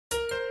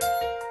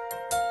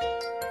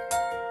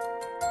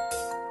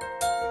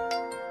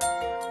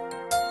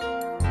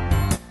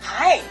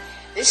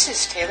This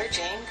is Taylor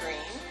Jane Green,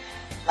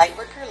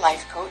 Lightworker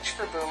Life Coach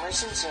for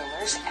Boomers and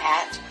Zoomers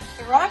at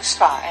the Rock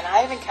Spa, and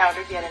I've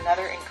encountered yet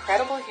another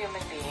incredible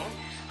human being.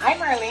 Hi,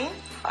 Marlene.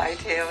 Hi,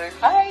 Taylor.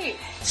 Hi.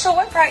 So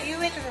what brought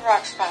you into the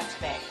Rock Spa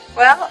today?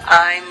 Well,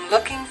 I'm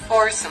looking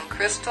for some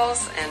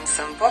crystals and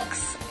some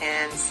books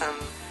and some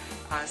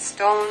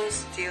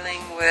stones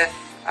dealing with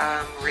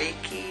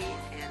Reiki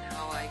and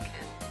how I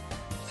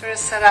can sort of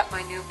set up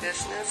my new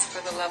business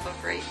for the love of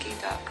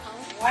Reiki.com.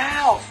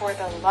 Wow, for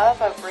the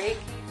love of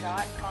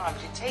Reiki.com.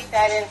 You take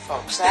that in,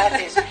 folks.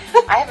 That is,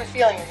 I have a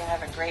feeling you're going to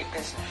have a great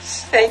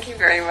business. Thank you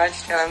very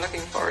much, Taylor. I'm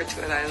looking forward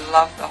to it. I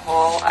love the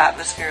whole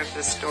atmosphere of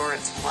the store.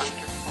 It's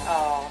wonderful.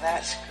 Oh,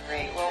 that's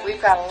great. Well,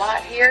 we've got a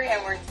lot here,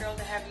 and we're thrilled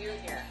to have you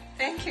here.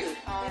 Thank you.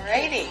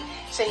 Alrighty.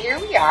 So here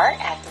we are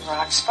at the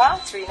Rock Spa,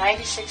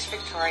 396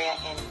 Victoria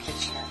in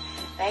Kitchener.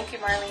 Thank you,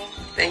 Marlene.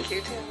 Thank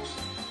you, Taylor.